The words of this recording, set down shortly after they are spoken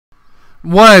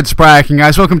What's bracking,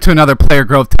 guys? Welcome to another player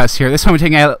growth test here. This time we're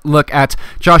taking a look at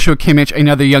Joshua Kimmich,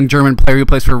 another young German player who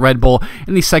plays for Red Bull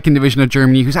in the second division of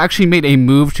Germany, who's actually made a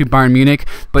move to Bayern Munich,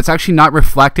 but it's actually not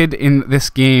reflected in this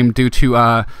game due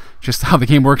to just how the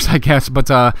game works, I guess, but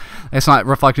it's not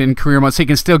reflected in career mode, so you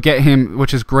can still get him,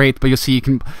 which is great, but you'll see you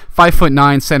can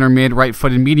 5'9", center mid,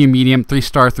 right-footed, medium,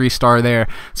 3-star there.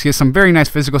 So he has some very nice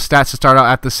physical stats to start out,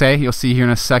 I have to say. You'll see here in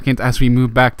a second as we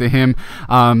move back to him.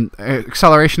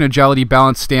 Acceleration, agility,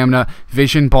 balance, stamina,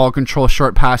 vision, ball control,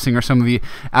 short passing are some of the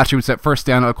attributes that first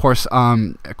down. Of course,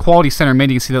 quality center mid,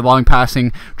 you can see the long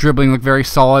passing, dribbling look very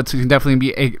solid, so he can definitely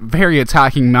be a very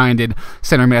attacking-minded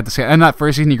center mid at the same. And that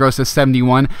first season, he grows to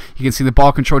 71. You can see the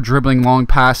ball control, dribbling, long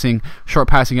passing, short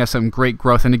passing has some great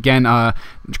growth. And again,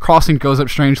 crossing goes up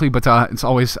strangely, but it's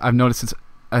always, I've noticed, it's,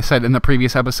 I said in the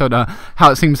previous episode,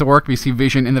 how it seems to work. We see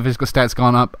vision in the physical stats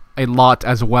gone up a lot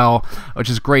as well, which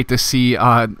is great to see.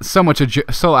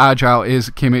 So agile is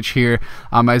Kimmich here.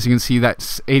 As you can see,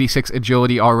 that's 86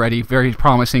 agility already, very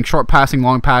promising. Short passing,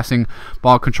 long passing,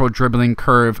 ball control, dribbling,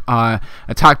 curve,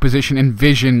 attack position, and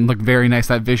vision look very nice.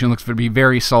 That vision looks to be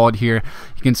very solid here.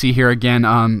 You can see here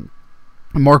again,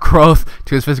 more growth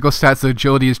to his physical stats. The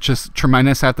agility is just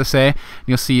tremendous, I have to say.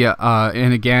 You'll see,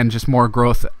 and again, just more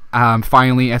growth.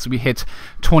 Finally, as we hit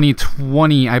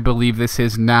 2020, I believe this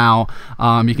is now,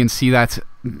 you can see that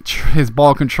his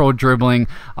ball control, dribbling,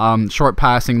 short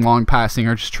passing, long passing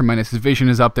are just tremendous. His vision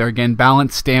is up there again.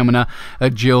 Balance, stamina,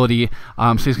 agility.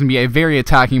 So he's going to be a very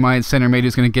attacking-minded center mid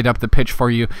who's going to get up the pitch for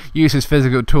you, use his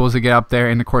physical tools to get up there,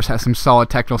 and of course has some solid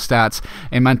technical stats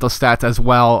and mental stats as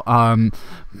well.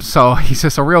 So he's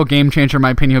just a real game changer, in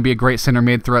my opinion. He'll be a great center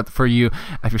mid throughout for you.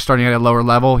 If you're starting at a lower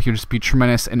level, he'll just be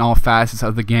tremendous in all facets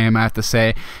of the game, I have to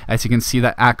say. As you can see,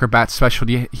 that acrobat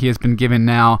specialty he has been given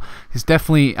now is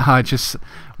definitely just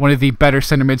one of the better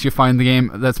center mids you find in the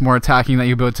game that's more attacking, that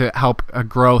you'll be able to help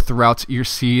grow throughout your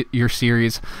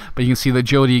series. But you can see the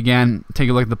agility again. Take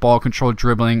a look at the ball control,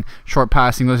 dribbling, short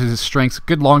passing. Those are his strengths.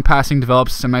 Good long passing,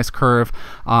 develops some nice curve.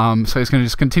 So he's going to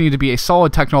just continue to be a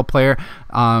solid technical player,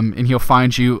 and he'll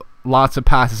find you lots of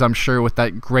passes, I'm sure, with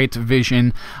that great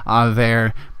vision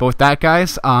there. But with that,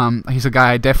 guys, he's a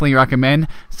guy I definitely recommend.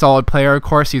 Solid player, of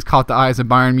course. He's caught the eyes of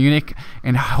Bayern Munich,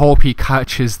 and I hope he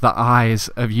catches the eyes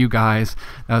of you guys.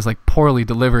 That was like poorly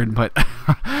delivered, but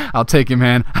I'll take it,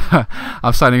 man.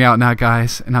 I'm signing out now,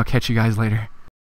 guys, and I'll catch you guys later.